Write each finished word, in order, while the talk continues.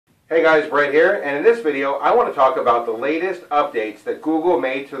Hey guys, Brett here, and in this video I want to talk about the latest updates that Google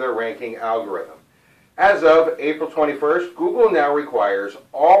made to their ranking algorithm. As of April 21st, Google now requires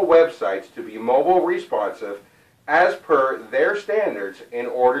all websites to be mobile responsive as per their standards in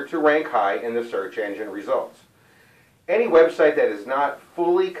order to rank high in the search engine results. Any website that is not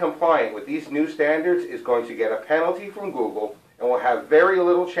fully compliant with these new standards is going to get a penalty from Google and will have very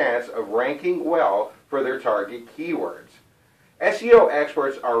little chance of ranking well for their target keywords. SEO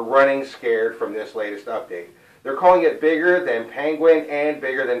experts are running scared from this latest update. They're calling it bigger than penguin and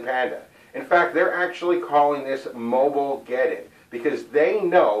bigger than panda. In fact, they're actually calling this MOBILEGEDDON because they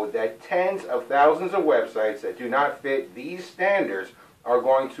know that tens of thousands of websites that do not fit these standards are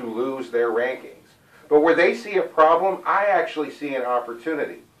going to lose their rankings. But where they see a problem, I actually see an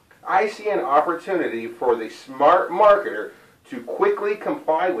opportunity. I see an opportunity for the smart marketer to quickly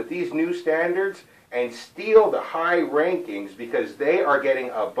comply with these new standards and steal the high rankings because they are getting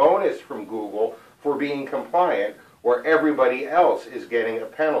a bonus from Google for being compliant where everybody else is getting a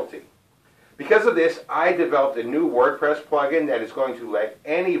penalty. Because of this, I developed a new WordPress plugin that is going to let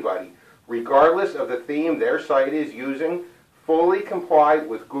anybody, regardless of the theme their site is using, fully comply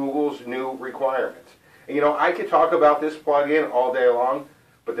with Google's new requirements. And you know, I could talk about this plugin all day long,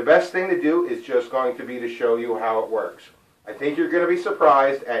 but the best thing to do is just going to be to show you how it works. I think you're going to be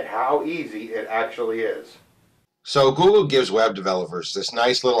surprised at how easy it actually is. So Google gives web developers this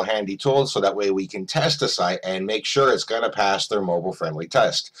nice little handy tool so that way we can test a site and make sure it's going to pass their mobile-friendly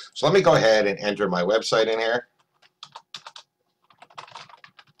test. So let me go ahead and enter my website in here.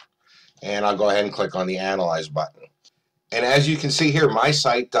 And I'll go ahead and click on the Analyze button. And as you can see here, my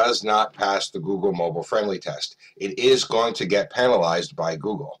site does not pass the Google mobile-friendly test. It is going to get penalized by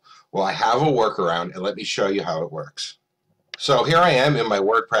Google. Well, I have a workaround, and let me show you how it works. So here I am in my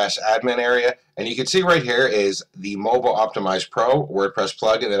WordPress admin area, and you can see right here is the Mobile Optimized Pro WordPress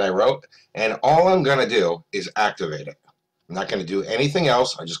plugin that I wrote, and all I'm going to do is activate it. I'm not going to do anything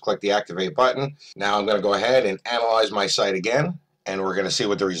else. I just click the Activate button. Now I'm going to go ahead and analyze my site again, and we're going to see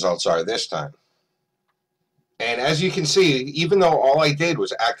what the results are this time. And as you can see, even though all I did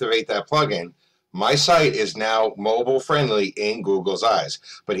was activate that plugin, my site is now mobile friendly in Google's eyes.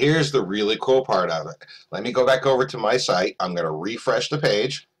 But here's the really cool part of it. Let me go back over to my site. I'm going to refresh the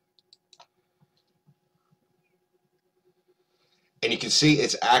page. And you can see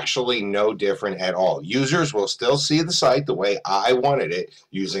it's actually no different at all. Users will still see the site the way I wanted it,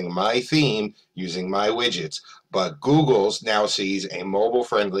 using my theme, using my widgets. But Google's now sees a mobile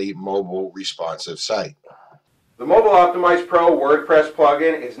friendly, mobile responsive site. The Mobile Optimized Pro WordPress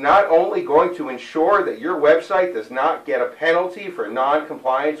plugin is not only going to ensure that your website does not get a penalty for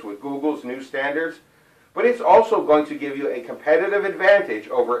non-compliance with Google's new standards, but it's also going to give you a competitive advantage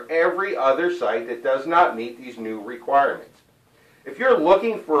over every other site that does not meet these new requirements. If you're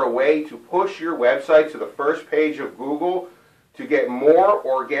looking for a way to push your website to the first page of Google to get more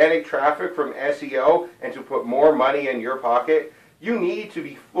organic traffic from SEO and to put more money in your pocket, you need to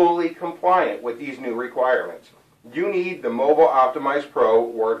be fully compliant with these new requirements. You need the Mobile Optimized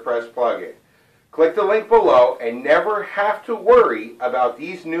Pro WordPress plugin. Click the link below and never have to worry about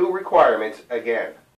these new requirements again.